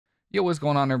Yo, what's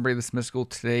going on, everybody? This is Mystical.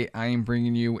 Today, I am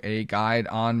bringing you a guide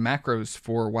on macros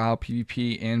for WoW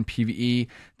PvP and PvE.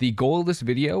 The goal of this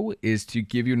video is to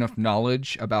give you enough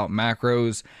knowledge about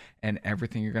macros and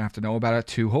everything you're going to have to know about it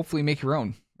to hopefully make your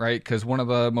own, right? Because one of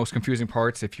the most confusing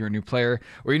parts, if you're a new player,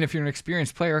 or even if you're an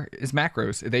experienced player, is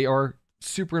macros. They are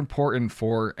super important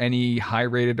for any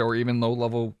high-rated or even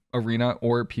low-level arena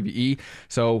or PvE.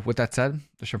 So with that said,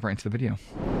 let's jump right into the video.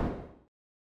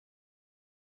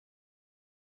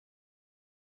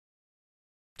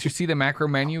 To see the macro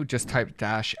menu, just type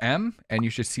 -M and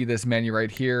you should see this menu right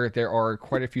here. There are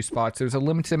quite a few spots. There's a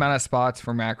limited amount of spots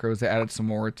for macros. They added some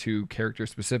more to character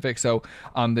specific. So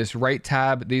on this right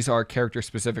tab, these are character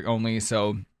specific only.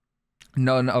 So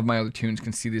none of my other tunes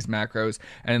can see these macros.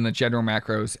 And in the general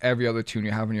macros, every other tune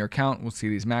you have in your account will see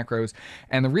these macros.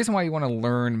 And the reason why you want to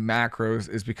learn macros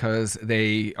is because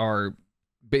they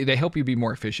help you be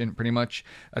more efficient, pretty much.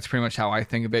 That's pretty much how I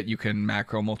think of it. You can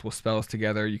macro multiple spells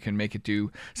together. You can make it do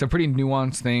some pretty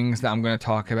nuanced things that I'm going to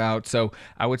talk about. So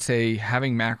I would say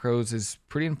having macros is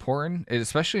pretty important,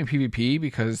 especially in PvP,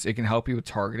 because it can help you with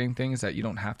targeting things that you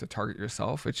don't have to target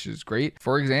yourself, which is great.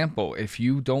 For example, if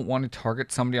you don't want to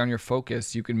target somebody on your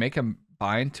focus, you can make a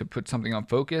bind to put something on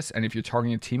focus. And if you're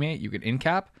targeting a teammate, you can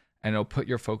in-cap and it'll put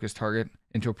your focus target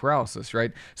into a paralysis,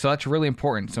 right? So that's really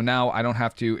important. So now I don't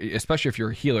have to, especially if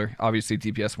you're a healer, obviously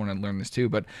DPS want to learn this too,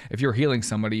 but if you're healing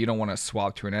somebody, you don't want to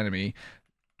swap to an enemy,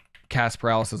 cast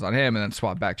paralysis on him, and then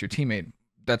swap back to your teammate.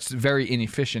 That's very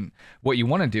inefficient. What you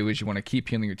want to do is you want to keep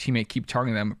healing your teammate, keep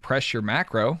targeting them, press your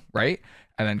macro, right?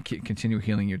 And then continue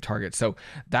healing your target. So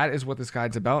that is what this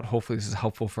guide's about. Hopefully this is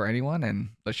helpful for anyone, and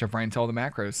let's jump right into all the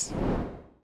macros.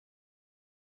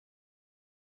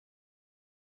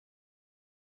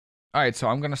 All right, so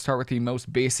I'm going to start with the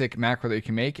most basic macro that you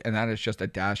can make, and that is just a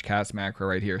dash cast macro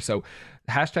right here. So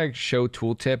hashtag show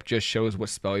tooltip just shows what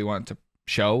spell you want to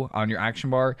show on your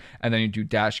action bar, and then you do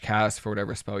dash cast for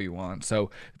whatever spell you want.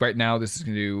 So right now, this is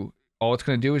going to do, all it's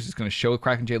going to do is it's going to show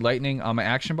Kraken Jade Lightning on my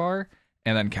action bar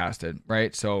and then cast it,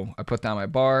 right? So I put down my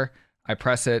bar, I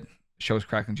press it, shows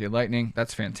Kraken Jade Lightning.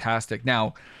 That's fantastic.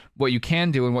 Now, what you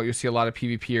can do and what you see a lot of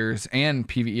PvPers and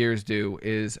PvEers do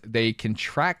is they can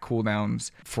track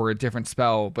cooldowns for a different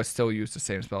spell, but still use the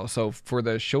same spell. So for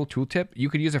the show tooltip, you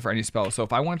could use it for any spell. So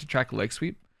if I wanted to track leg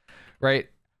sweep, right,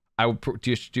 I would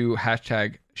just do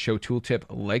hashtag show tooltip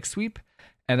leg sweep,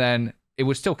 and then it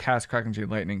would still cast Kraken Jade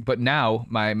Lightning. But now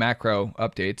my macro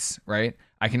updates, right,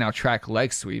 I can now track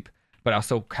leg sweep, but I'll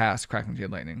still cast Kraken Jade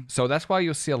Lightning. So that's why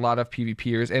you'll see a lot of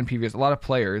PvPers and PvEers, a lot of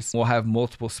players will have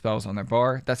multiple spells on their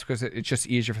bar. That's because it's just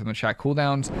easier for them to track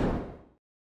cooldowns.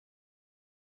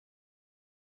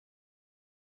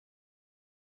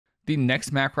 The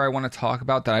next macro I want to talk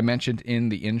about that I mentioned in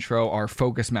the intro are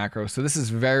focus macros. So this is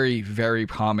very, very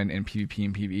common in PvP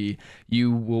and PvE.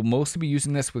 You will mostly be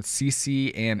using this with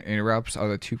CC and interrupts are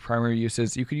the two primary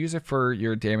uses. You could use it for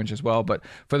your damage as well, but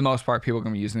for the most part, people are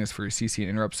going to be using this for your CC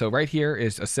and interrupts. So right here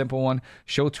is a simple one.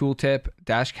 Show tooltip,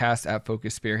 dash cast at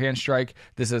focus spear hand strike.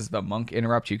 This is the monk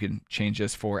interrupt. You can change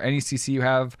this for any CC you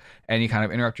have, any kind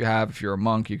of interrupt you have. If you're a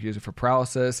monk, you can use it for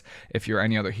paralysis. If you're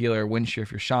any other healer, wind shear,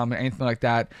 if you're shaman, anything like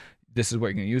that, this is what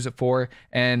you're going to use it for.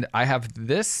 And I have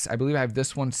this, I believe I have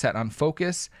this one set on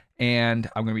focus, and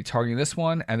I'm going to be targeting this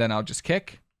one, and then I'll just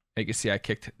kick. You can see I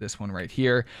kicked this one right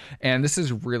here. And this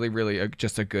is really, really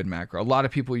just a good macro. A lot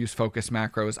of people use focus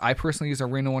macros. I personally use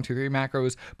Arena 1, 2, 3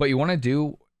 macros, but you want to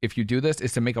do, if you do this,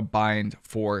 is to make a bind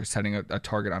for setting a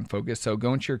target on focus. So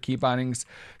go into your key bindings,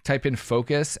 type in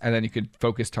focus, and then you could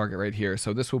focus target right here.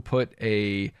 So this will put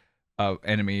a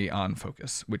enemy on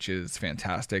focus, which is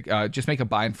fantastic. Just make a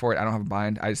bind for it. I don't have a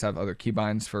bind. I just have other key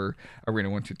binds for Arena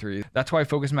 1, 2, 3. That's why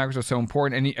focus macros are so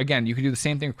important. And again, you can do the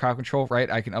same thing with crowd control, right?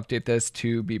 I can update this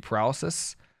to be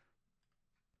paralysis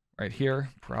right here,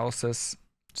 paralysis,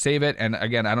 save it. And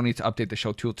again, I don't need to update the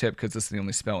show tooltip because this is the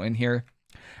only spell in here.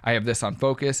 I have this on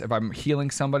focus. If I'm healing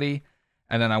somebody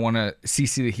and then I want to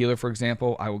CC the healer, for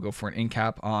example, I will go for an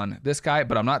in-cap on this guy,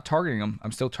 but I'm not targeting him.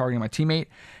 I'm still targeting my teammate,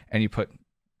 and you put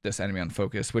this enemy on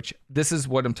focus, which this is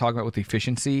what I'm talking about with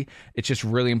efficiency. It's just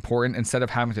really important. Instead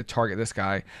of having to target this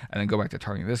guy and then go back to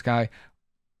targeting this guy,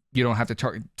 you don't have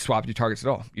to swap your targets at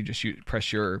all. You just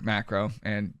press your macro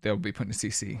and they'll be put in a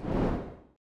CC.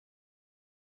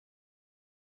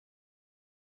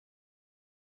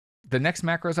 The next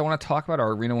macros I want to talk about are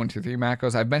Arena 1, 2, 3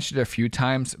 macros. I've mentioned it a few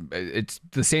times. It's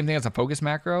the same thing as a focus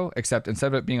macro, except instead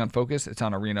of it being on focus, it's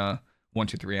on Arena 1,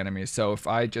 2, 3 enemies. So if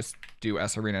I just do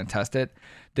S Arena and test it,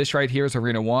 this right here is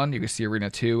Arena 1. You can see Arena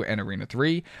 2 and Arena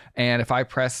 3. And if I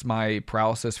press my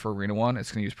paralysis for Arena 1, it's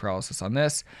going to use paralysis on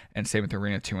this. And same with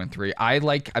Arena 2 and 3. I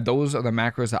like, those are the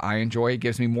macros that I enjoy. It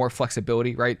gives me more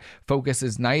flexibility, right? Focus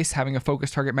is nice, having a focus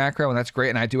target macro, and that's great.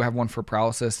 And I do have one for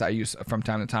paralysis that I use from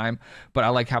time to time. But I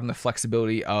like having the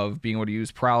flexibility of being able to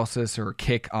use paralysis or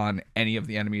kick on any of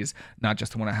the enemies, not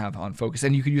just the one I have on focus.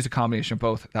 And you can use a combination of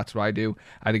both. That's what I do.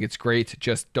 I think it's great.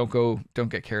 Just don't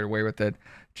get carried away with it.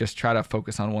 Just try to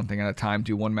focus on one thing at a time.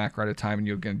 Do one macro at a time, and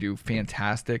you're going to do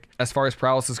fantastic. As far as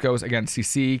paralysis goes, again,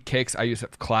 CC, kicks, I use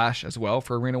Clash as well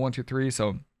for Arena 1, 2, 3.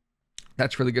 So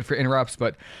that's really good for interrupts,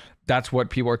 but that's what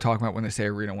people are talking about when they say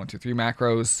Arena 1, 2, 3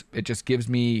 macros. It just gives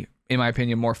me, in my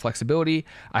opinion, more flexibility.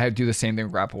 I do the same thing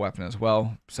with grapple weapon as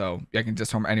well. So I can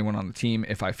disarm anyone on the team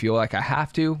if I feel like I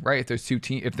have to, right? If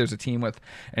there's a team with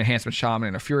an enhancement shaman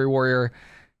and a fury warrior,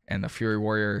 and the fury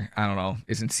warrior, I don't know,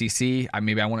 isn't CC,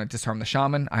 maybe I want to disarm the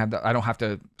shaman. I don't have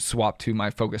to swap to my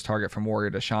focus target from warrior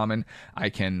to shaman. I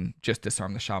can just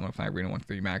disarm the shaman with my Arena 1,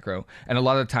 3 macro. And a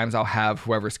lot of the times I'll have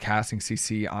whoever's casting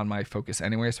CC on my focus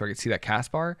anyway, so I can see that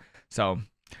cast bar. So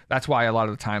that's why a lot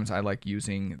of the times I like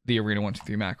using the Arena 1, 2,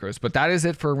 3 macros. But that is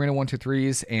it for Arena 1, 2,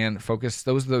 3s and focus.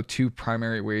 Those are the two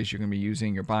primary ways you're going to be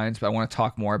using your binds. But I want to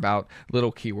talk more about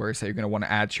little keywords that you're going to want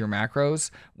to add to your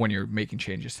macros when you're making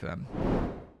changes to them.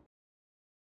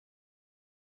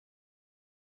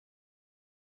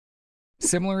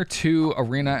 Similar to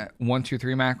Arena 1, 2,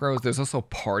 3 macros, there's also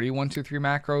Party 1, 2, 3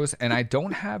 macros, and I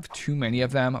don't have too many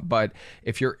of them, but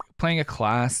if you're playing a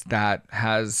class that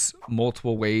has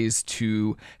multiple ways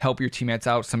to help your teammates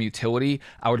out, some utility,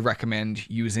 I would recommend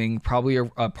using probably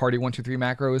a Party 1, 2, 3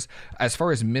 macros. As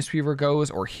far as Mistweaver goes,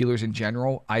 or healers in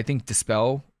general, I think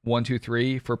Dispel 1, 2,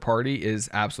 3 for party is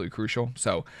absolutely crucial.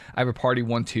 So I have a party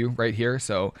 1, 2 right here.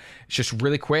 So it's just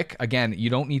really quick. Again,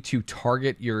 you don't need to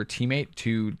target your teammate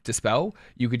to dispel.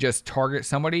 You could just target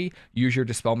somebody, use your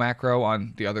dispel macro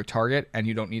on the other target, and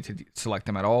you don't need to select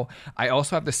them at all. I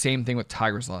also have the same thing with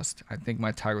Tiger's Lust. I think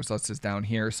my Tiger's Lust is down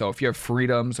here. So if you have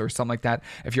freedoms or something like that,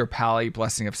 if you're Pally,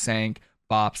 Blessing of Sank,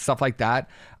 Bop, stuff like that,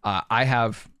 I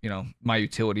have, my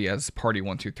utility as party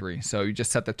 1, 2, 3. So you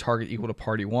just set the target equal to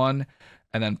party 1,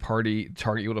 and then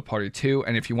target equal to party 2.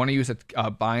 And if you want to use a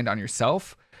bind on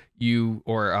yourself,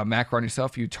 or a macro on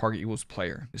yourself, you target equals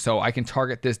player. So I can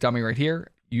target this dummy right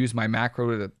here, use my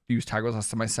macro to use Tiger's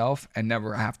Lust to myself, and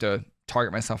never have to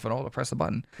target myself at all to press the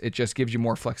button. It just gives you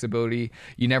more flexibility.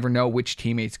 You never know which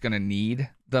teammate's going to need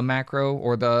the macro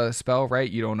or the spell,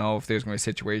 right? You don't know if there's going to be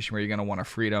a situation where you're going to want to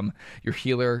freedom your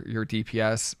healer, your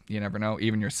DPS. You never know,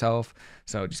 even yourself.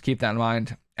 So just keep that in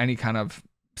mind. Any kind of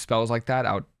spells like that,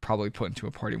 I would probably put into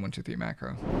a party 1, 2, 3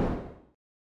 macro.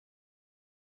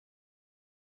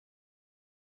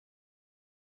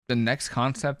 The next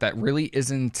concept that really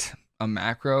isn't a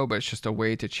macro, but it's just a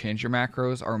way to change your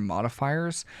macros, are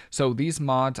modifiers. So these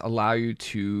mods allow you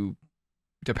to,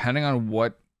 depending on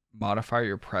what modifier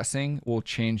you're pressing, will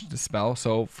change the spell.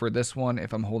 So for this one,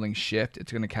 if I'm holding shift,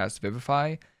 it's going to cast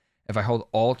Vivify. If I hold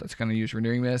alt, it's going to use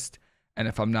Renewing Mist. And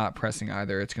if I'm not pressing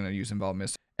either, it's going to use Envelop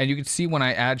Mist. And you can see when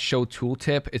I add show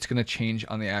tooltip, it's going to change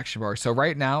on the action bar. So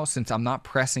right now, since I'm not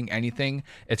pressing anything,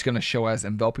 it's going to show as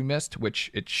Enveloping Mist, which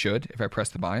it should if I press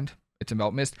the bind. It's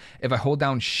Envelop Mist. If I hold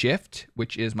down shift,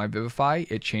 which is my Vivify,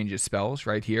 it changes spells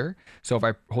right here. So if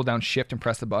I hold down shift and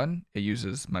press the button, it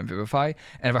uses my Vivify.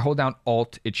 And if I hold down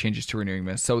alt, it changes to Renewing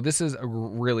Mist. So this is a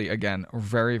really, again, a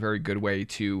very, very good way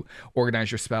to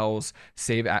organize your spells,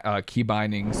 save key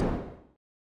bindings.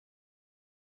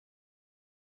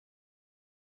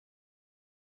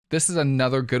 This is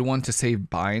another good one to save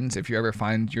binds if you ever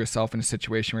find yourself in a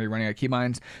situation where you're running out of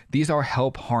keybinds. These are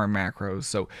help harm macros.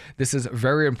 So this is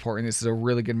very important. This is a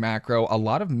really good macro. A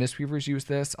lot of Mistweavers use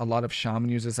this. A lot of Shaman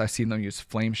uses. I've seen them use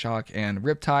Flame Shock and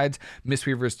Riptides.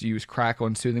 Mistweavers use Crackle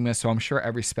and Soothing Mist. So I'm sure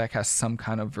every spec has some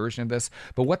kind of version of this.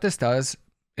 But what this does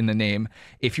in the name,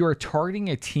 if you are targeting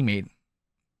a teammate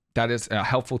that is a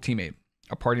helpful teammate,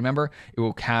 a party member, it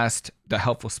will cast the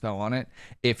helpful spell on it.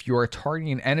 If you're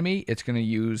targeting an enemy, it's going to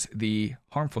use the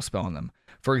harmful spell on them.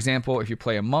 For example, if you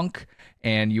play a monk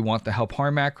and you want the help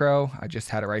harm macro, I just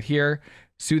had it right here.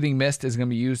 Soothing Mist is going to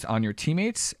be used on your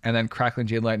teammates, and then Crackling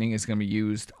Jade Lightning is going to be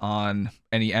used on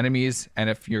any enemies. And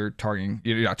if you're not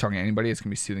targeting anybody, it's going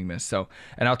to be Soothing Mist. So,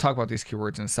 and I'll talk about these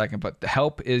keywords in a second, but the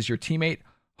help is your teammate,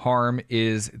 harm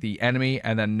is the enemy,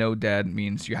 and then no dead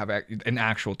means you have an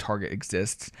actual target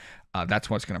exists. That's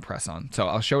what's going to press on. So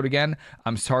I'll show it again.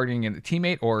 I'm targeting a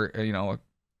teammate or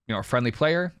a friendly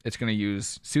player. It's going to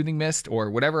use Soothing Mist or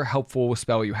whatever helpful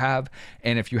spell you have.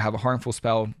 And if you have a harmful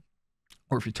spell,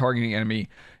 or if you're targeting an enemy,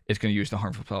 it's going to use the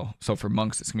harmful spell. So for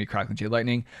monks, it's going to be Crackling Jade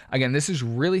Lightning. Again, this is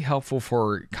really helpful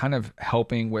for kind of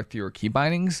helping with your key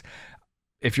bindings.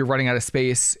 If you're running out of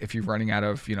space, if you're running out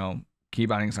of, key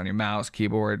bindings on your mouse,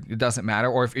 keyboard, it doesn't matter.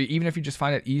 Or even if you just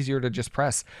find it easier to just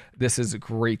press, this is a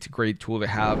great tool to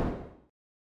have.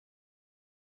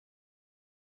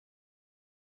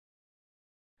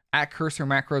 At cursor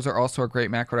macros are also a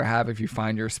great macro to have if you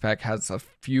find your spec has a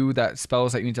few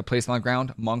spells that you need to place on the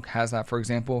ground. Monk has that, for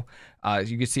example.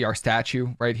 As you can see our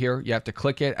statue right here, you have to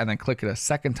click it and then click it a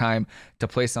second time to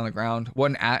place it on the ground.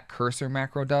 What an at cursor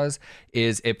macro does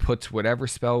is it puts whatever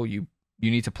spell you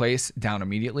need to place down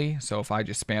immediately. So if I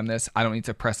just spam this, I don't need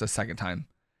to press a second time.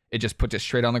 It just puts it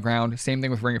straight on the ground. Same thing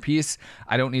with Ring of Peace.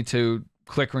 I don't need to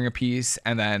click Ring of Peace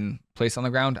and then place it on the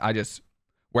ground. I just,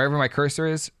 wherever my cursor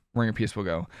is, Ring of Peace will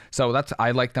go. So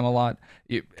I like them a lot.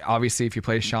 Obviously, if you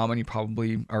play Shaman, you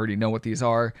probably already know what these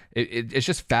are. It's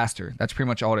just faster. That's pretty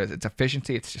much all it is. It's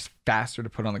efficiency. It's just faster to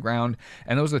put on the ground.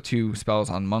 And those are the two spells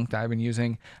on Monk that I've been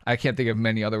using. I can't think of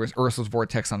many others. Ursul's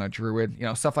Vortex on a Druid,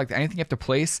 stuff like that. Anything you have to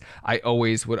place, I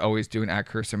would always do an at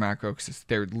cursor macro because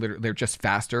they're just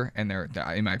faster, and they're,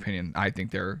 in my opinion, I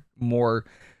think they're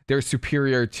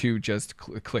superior to just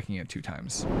clicking it 2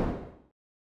 times.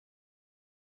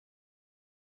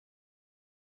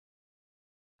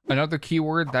 Another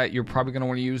keyword that you're probably going to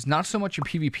want to use, not so much in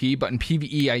PvP, but in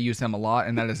PvE, I use them a lot,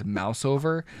 and that is mouse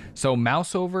over. So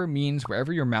mouse over means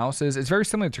wherever your mouse is. It's very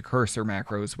similar to cursor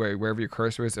macros, where wherever your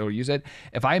cursor is, it'll use it.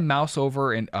 If I mouse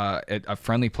over a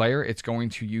friendly player, it's going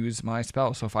to use my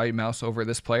spell. So if I mouse over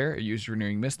this player, it uses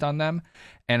Renewing Mist on them.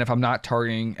 And if I'm not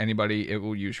targeting anybody, it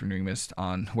will use Renewing Mist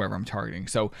on whoever I'm targeting.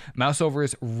 So mouse over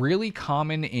is really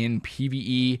common in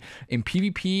PvE. In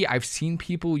PvP, I've seen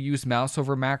people use mouse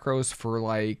over macros for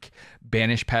like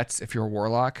banish pets if you're a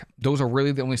warlock. Those are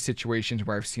really the only situations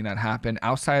where I've seen that happen.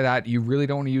 Outside of that, you really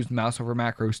don't want to use mouse over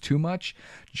macros too much,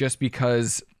 just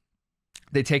because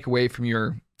they take away from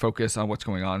your focus on what's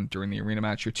going on during the arena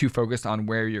match. You're too focused on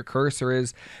where your cursor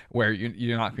is, where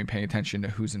you're not going to be paying attention to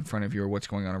who's in front of you or what's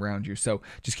going on around you. So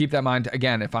just keep that in mind.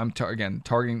 Again, if I'm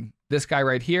targeting this guy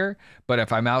right here, but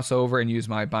if I mouse over and use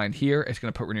my bind here, it's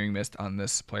going to put Renewing Mist on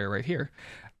this player right here.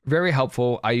 Very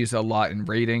helpful. I use it a lot in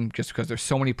raiding just because there's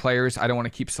so many players. I don't want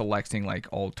to keep selecting like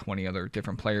all 20 other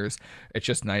different players. It's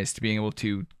just nice to being able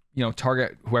to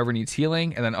target whoever needs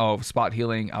healing, and then, spot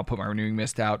healing, I'll put my Renewing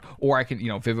Mist out, or I can,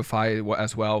 Vivify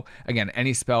as well. Again,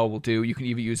 any spell will do. You can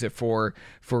even use it for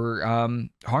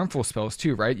harmful spells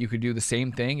too, right? You could do the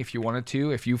same thing if you wanted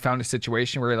to. If you found a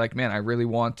situation where you're like, man, I really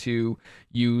want to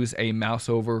use a mouse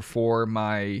over for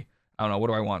my, I don't know, what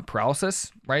do I want?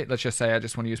 Paralysis, right? Let's just say I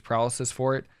just want to use paralysis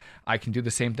for it. I can do the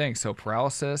same thing. So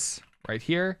paralysis right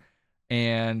here.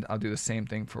 And I'll do the same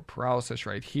thing for paralysis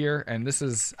right here. And this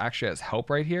is actually as help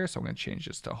right here. So I'm going to change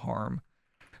this to harm.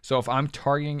 So if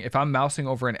I'm mousing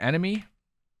over an enemy,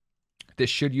 this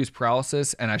should use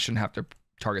paralysis and I shouldn't have to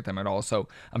target them at all. So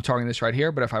I'm targeting this right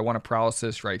here. But if I want a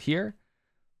paralysis right here,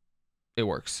 it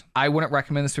works. I wouldn't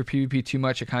recommend this for PvP too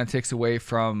much. It kind of takes away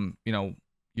from,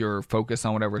 your focus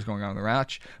on whatever is going on in the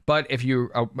match. But if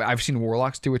I've seen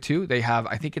warlocks do it too. They have,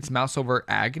 I think it's mouse over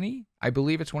agony. I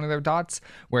believe it's one of their dots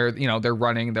where, they're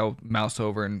running, they'll mouse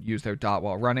over and use their dot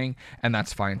while running, and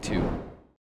that's fine too.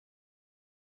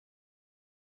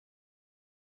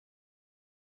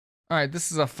 All right,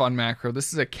 this is a fun macro.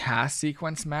 This is a cast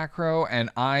sequence macro, and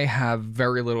I have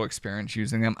very little experience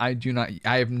using them. I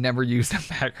have never used a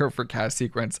macro for cast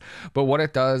sequence, but what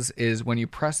it does is when you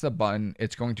press the button,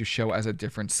 it's going to show as a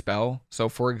different spell. So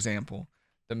for example,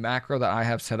 the macro that I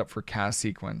have set up for cast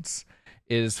sequence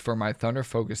is for my Thunder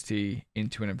Focus Tea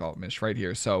into an Envelop Mist right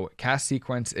here. So cast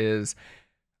sequence is,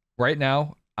 right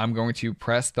now, I'm going to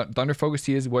press Thunder Focus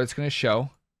Tea is what it's going to show.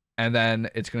 And then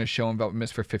it's going to show Envelop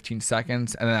Mist for 15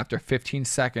 seconds. And then after 15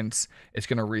 seconds, it's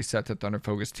going to reset to Thunder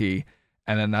Focus Tea.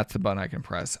 And then that's the button I can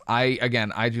press. I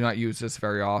do not use this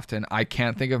very often. I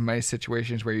can't think of many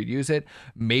situations where you'd use it.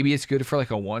 Maybe it's good for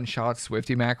like a one-shot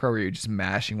Swifty macro where you're just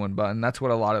mashing one button. That's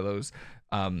what a lot of those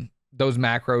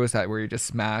macros where you just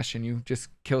smash and you just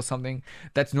kill something.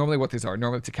 That's normally what these are.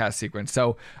 Normally it's a cast sequence.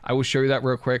 So I will show you that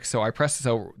real quick. So I press this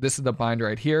over. This is the bind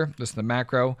right here. This is the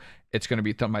macro. It's going to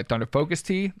be my Thunder Focus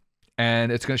Tea.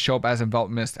 And it's going to show up as Envelop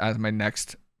Mist as my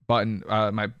next button,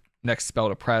 my next spell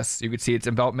to press. You can see it's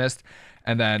Envelop Mist,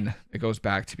 and then it goes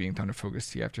back to being Thunder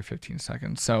Focus Tea after 15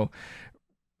 seconds. So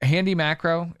handy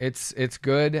macro. It's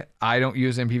good. I don't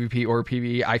use it in PvP or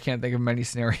PvE. I can't think of many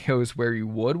scenarios where you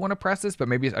would want to press this, but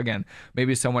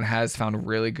maybe someone has found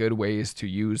really good ways to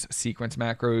use sequence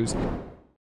macros.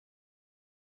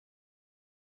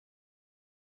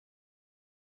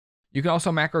 You can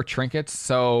also macro trinkets.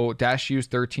 So dash use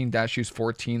 13, dash use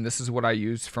 14. This is what I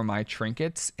use for my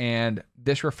trinkets. And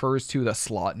this refers to the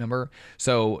slot number.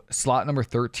 So slot number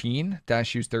 13,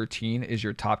 dash use 13 is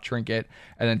your top trinket.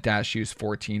 And then dash use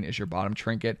 14 is your bottom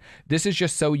trinket. This is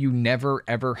just so you never,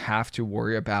 ever have to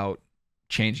worry about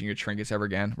changing your trinkets ever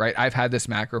again, right? I've had this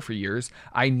macro for years.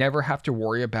 I never have to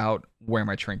worry about where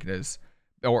my trinket is.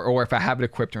 Or if I have it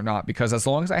equipped or not, because as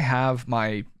long as I have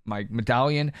my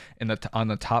medallion on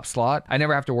the top slot, I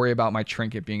never have to worry about my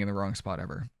trinket being in the wrong spot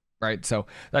ever, right? So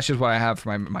that's just what I have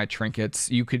for my trinkets.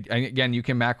 You could, again, you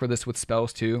can macro this with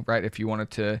spells too, right? If you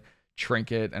wanted to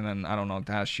trinket and then, I don't know,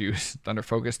 dash use Thunder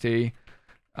Focus Tea,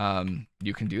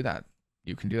 you can do that.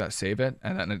 You can do that, save it,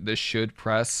 and then this should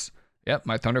press, yep,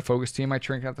 my Thunder Focus Tea and my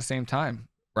trinket at the same time,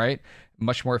 right?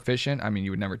 Much more efficient. I mean,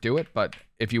 you would never do it, but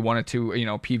if you wanted to, you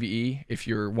know, PvE, if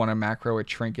you want to macro a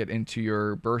trinket into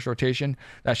your burst rotation,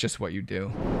 that's just what you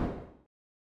do.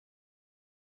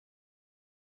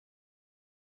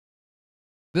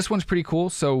 This one's pretty cool.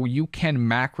 So you can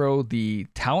macro the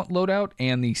talent loadout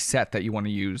and the set that you want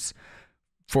to use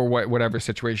for whatever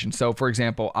situation. So for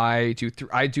example, I do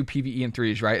PvE in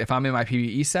threes, right? If I'm in my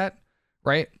PvE set,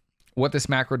 right? What this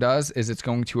macro does is it's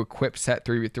going to equip set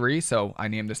 3v3. So I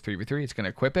name this 3v3. It's going to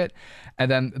equip it. And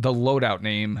then the loadout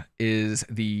name is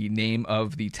the name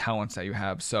of the talents that you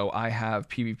have. So I have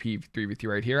PvP 3v3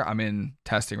 right here. I'm in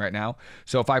testing right now.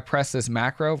 So if I press this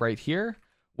macro right here,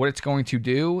 what it's going to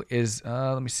do is,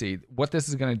 let me see. What this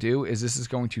is going to do is this is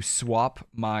going to swap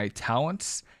my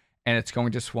talents and it's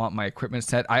going to swap my equipment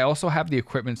set. I also have the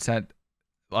equipment set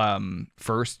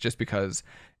first just because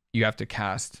you have to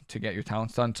cast to get your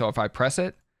talents done. So if I press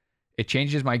it, it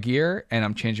changes my gear and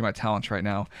I'm changing my talents right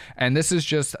now. And this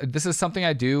is something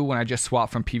I do when I just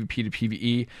swap from PvP to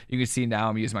PvE. You can see now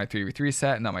I'm using my 3v3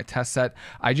 set and not my test set.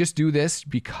 I just do this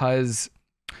because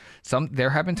there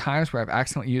have been times where I've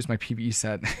accidentally used my PvE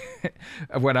set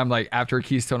when I'm like after a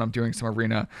keystone, I'm doing some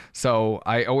arena. So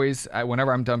I always,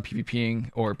 whenever I'm done PvPing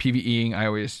or PvEing, I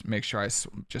always make sure I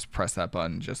just press that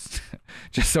button just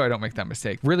so I don't make that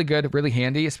mistake. Really good, really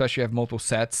handy, especially if you have multiple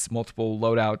sets, multiple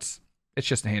loadouts. It's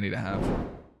just handy to have.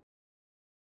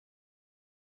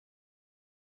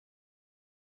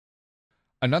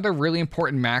 Another really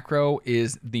important macro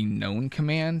is the known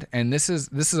command, and this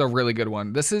is a really good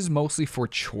one. This is mostly for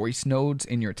choice nodes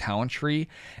in your talent tree,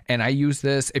 and I use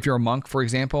this, if you're a monk, for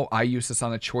example, I use this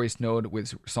on a choice node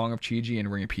with Song of Chi-Ji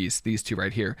and Ring of Peace, these two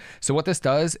right here. So what this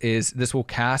does is this will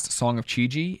cast Song of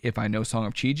Chi-Ji if I know Song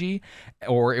of Chi-Ji,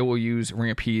 or it will use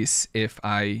Ring of Peace if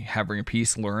I have Ring of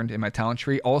Peace learned in my talent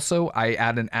tree. Also, I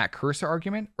add an @cursor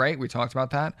argument, right? We talked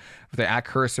about that. With the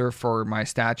 @cursor for my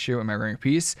statue and my Ring of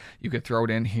Peace, you could throw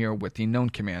it in here with the known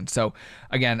command. So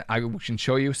again, I can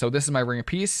show you. So this is my Ring of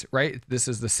Peace, right? This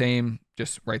is the same,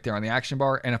 just right there on the action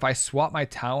bar. And if I swap my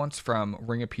talents from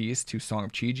Ring of Peace to Song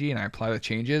of Chi-Ji and I apply the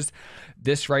changes,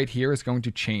 this right here is going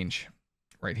to change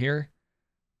right here.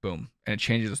 Boom. And it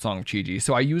changes the Song of Chi-Ji.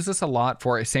 So I use this a lot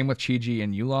for, same with Chi-Ji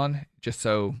and Yu'lon, just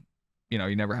so, you know,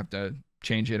 you never have to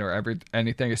change it or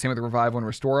anything. Same with the Revival and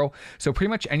Restoral. So pretty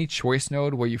much any choice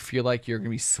node where you feel like you're going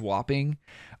to be swapping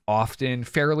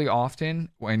fairly often,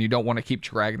 when you don't want to keep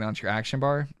dragging onto your action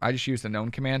bar, I just use the known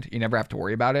command. You never have to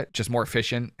worry about it. Just more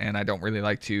efficient, and I don't really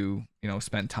like to, you know,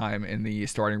 spend time in the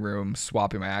starting room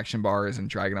swapping my action bars and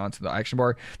dragging onto the action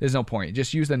bar. There's no point.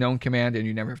 Just use the known command and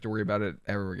you never have to worry about it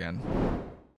ever again.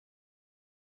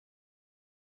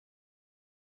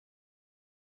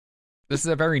 This is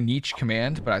a very niche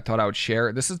command, but I thought I would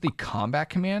share. This is the combat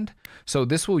command. So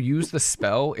this will use the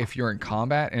spell if you're in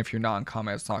combat, and if you're not in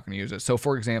combat, it's not going to use it. So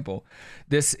for example,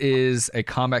 this is a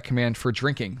combat command for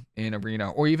drinking in Arena,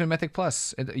 or even Mythic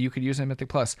Plus. You could use it in Mythic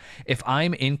Plus. If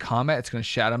I'm in combat, it's going to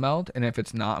Shadow Meld, and if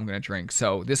it's not, I'm going to drink.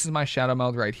 So this is my Shadow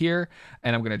Meld right here,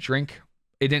 and I'm going to drink.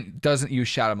 It doesn't use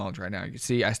Shadow Meld right now. You can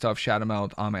see I still have Shadow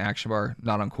Meld on my action bar,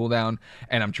 not on cooldown,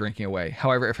 and I'm drinking away.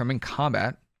 However, if I'm in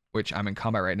combat, which I'm in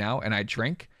combat right now, and I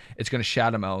drink, it's going to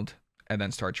Shadow Meld and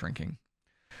then start drinking.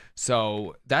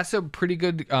 So that's a pretty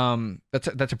good that's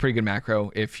a pretty good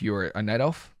macro if you're a Night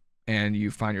Elf and you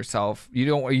find yourself,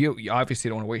 you obviously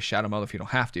don't want to waste Shadow Meld if you don't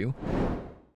have to.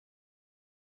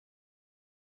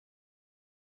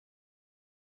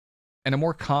 And a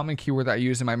more common keyword that I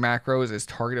use in my macros is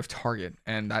target of target.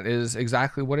 And that is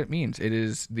exactly what it means. It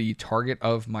is the target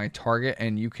of my target,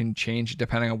 and you can change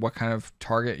depending on what kind of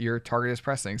target your target is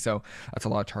pressing. So that's a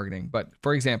lot of targeting. But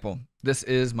for example, this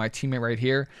is my teammate right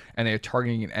here, and they're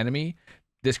targeting an enemy.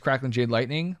 This Crackling Jade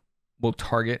Lightning will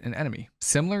target an enemy.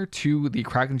 Similar to the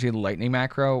Crackling Jade Lightning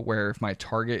macro, where if my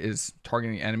target is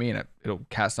targeting the enemy and it'll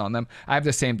cast on them, I have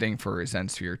the same thing for Zen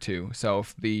Sphere too. So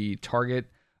if the target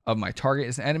of my target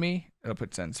is an enemy, it'll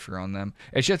put Zen Sphere on them.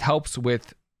 It just helps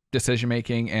with decision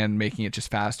making and making it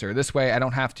just faster. This way I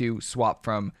don't have to swap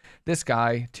from this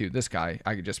guy to this guy.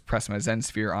 I could just press my Zen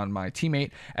Sphere on my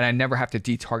teammate and I never have to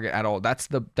detarget at all. That's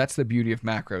the beauty of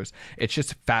macros. It's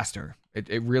just faster.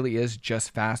 It really is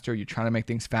just faster. You're trying to make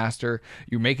things faster.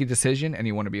 You make a decision and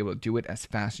you want to be able to do it as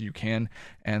fast as you can,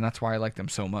 and that's why I like them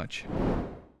so much.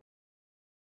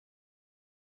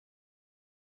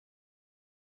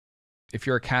 If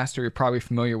you're a caster, you're probably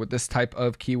familiar with this type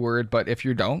of keyword, but if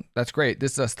you don't, that's great.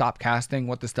 This is a stop casting.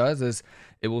 What this does is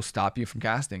it will stop you from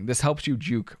casting. This helps you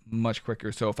juke much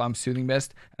quicker. So if I'm Soothing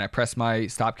Mist and I press my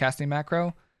stop casting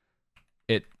macro,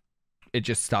 it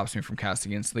just stops me from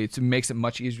casting instantly. It makes it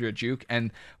much easier to juke.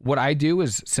 And what I do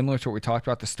is similar to what we talked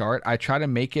about at the start. I try to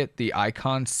make it the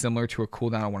icon similar to a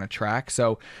cooldown I want to track.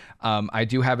 So I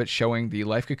do have it showing the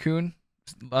Life Cocoon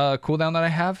cooldown that I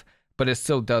have, but it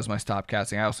still does my stop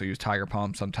casting. I also use Tiger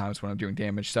Palm sometimes when I'm doing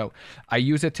damage. So I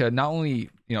use it to not only,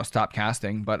 stop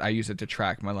casting, but I use it to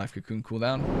track my Life Cocoon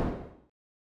cooldown.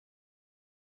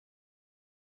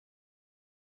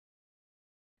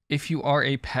 If you are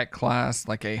a pet class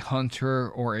like a hunter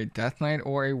or a death knight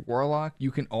or a warlock, you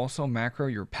can also macro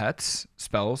your pets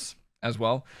spells as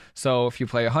well. So if you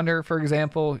play a hunter, for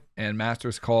example, and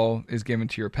Master's Call is given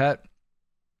to your pet,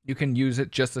 you can use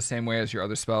it just the same way as your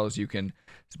other spells. You can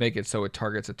make it so it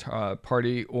targets a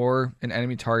party or an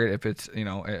enemy target if it's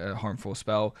a harmful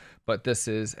spell, but this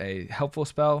is a helpful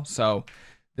spell. So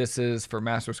this is for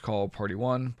Master's Call Party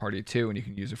 1, Party 2, and you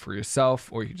can use it for yourself,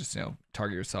 or you can just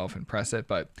target yourself and press it.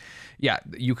 But yeah,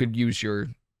 you could use your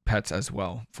pets as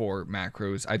well for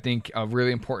macros. I think a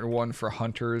really important one for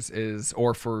hunters is,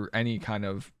 or for any kind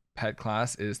of pet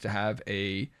class, is to have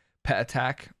a pet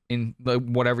attack in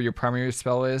whatever your primary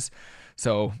spell is.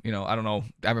 So, I don't know,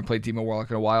 I haven't played Demon Warlock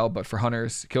in a while, but for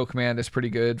hunters, Kill Command is pretty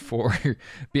good. For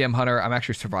BM Hunter, I'm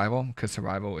actually Survival, because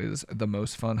Survival is the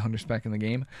most fun hunter spec in the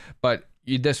game. But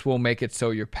this will make it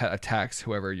so your pet attacks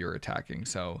whoever you're attacking.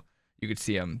 So you could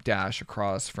see them dash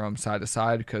across from side to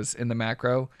side, because in the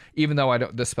macro, even though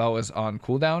the spell is on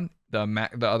cooldown, the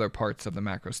other parts of the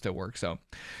macro still work. So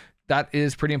that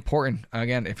is pretty important,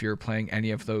 again, if you're playing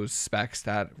any of those specs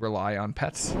that rely on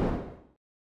pets.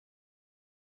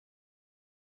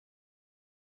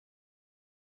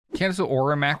 Cancel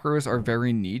aura macros are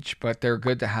very niche, but they're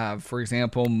good to have. For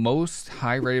example, most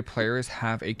high rated players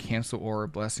have a cancel aura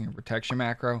blessing and protection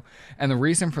macro, and the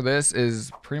reason for this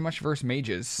is pretty much versus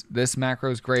mages. This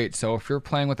macro is great. So if you're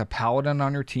playing with a paladin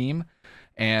on your team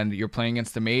and you're playing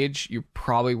against a mage, you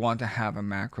probably want to have a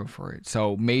macro for it.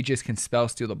 So mages can spell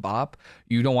steal the bop.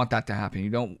 You don't want that to happen. You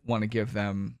don't want to give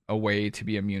them a way to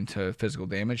be immune to physical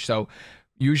damage. So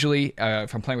usually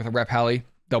if I'm playing with a rep Halley,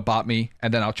 they'll bot me,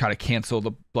 and then I'll try to cancel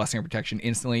the blessing of protection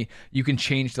instantly. You can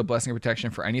change the blessing of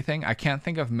protection for anything. I can't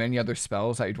think of many other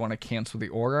spells that you'd want to cancel the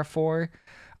aura for.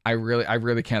 I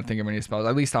really can't think of any spells,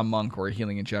 at least on monk or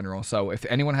healing in general. So if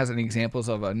anyone has any examples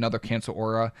of another cancel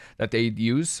aura that they'd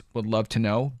use, would love to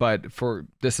know. But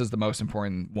this is the most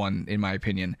important one in my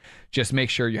opinion. Just make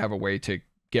sure you have a way to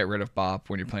get rid of bop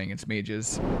when you're playing against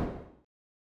mages.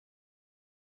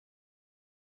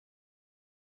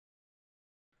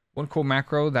 One cool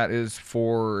macro that is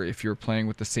for if you're playing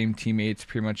with the same teammates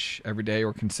pretty much every day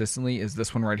or consistently is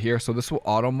this one right here. So this will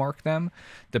auto mark them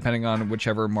depending on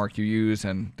whichever mark you use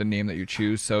and the name that you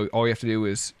choose. So all you have to do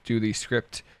is do the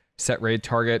script set raid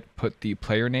target, put the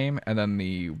player name, and then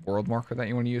the world marker that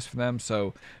you want to use for them.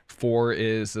 So 4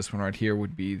 is this one right here,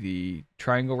 would be the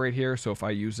triangle right here. So if I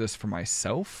use this for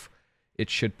myself, it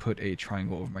should put a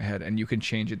triangle over my head, and you can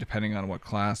change it depending on what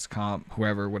class, comp,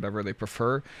 whatever they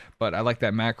prefer. But I like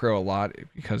that macro a lot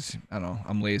because, I don't know,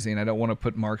 I'm lazy and I don't want to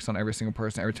put marks on every single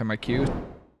person every time I queue.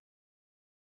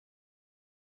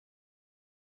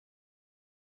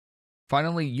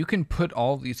 Finally, you can put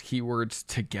all these keywords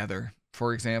together.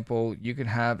 For example, you can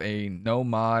have a no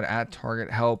mod at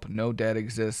target help, no dead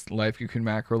exists, life cocoon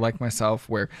macro like myself,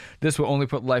 where this will only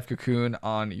put life cocoon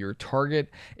on your target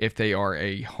if they are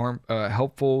a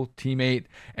helpful teammate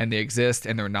and they exist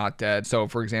and they're not dead. So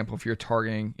for example, if you're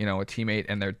targeting, a teammate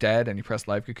and they're dead and you press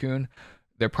life cocoon,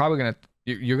 they're probably going to,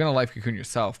 you're going to life cocoon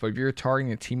yourself. But if you're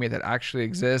targeting a teammate that actually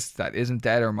exists, that isn't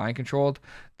dead or mind controlled,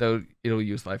 though, it'll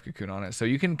use life cocoon on it. So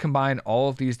you can combine all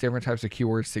of these different types of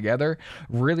keywords together.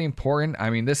 Really important.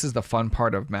 I mean, this is the fun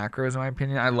part of macros, in my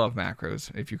opinion. I love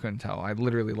macros, if you couldn't tell. I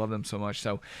literally love them so much.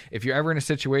 So if you're ever in a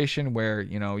situation where,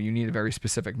 you need a very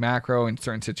specific macro in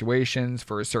certain situations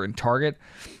for a certain target,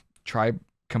 try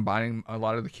combining a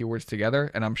lot of the keywords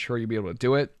together, and I'm sure you'll be able to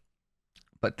do it.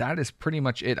 But that is pretty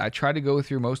much it. I try to go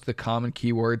through most of the common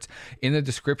keywords. In the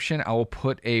description, I will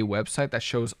put a website that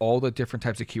shows all the different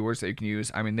types of keywords that you can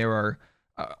use. I mean, there are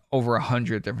over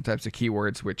 100 different types of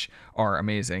keywords, which are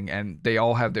amazing, and they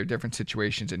all have their different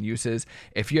situations and uses.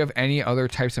 If you have any other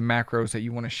types of macros that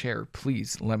you want to share,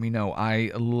 please let me know.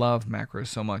 I love macros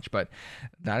so much. But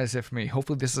that is it for me.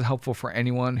 Hopefully this is helpful for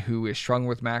anyone who is struggling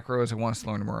with macros and wants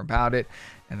to learn more about it.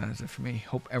 And that is it for me.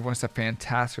 Hope everyone has a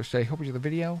fantastic day. Hope you enjoyed the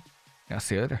video. I'll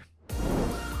see you later.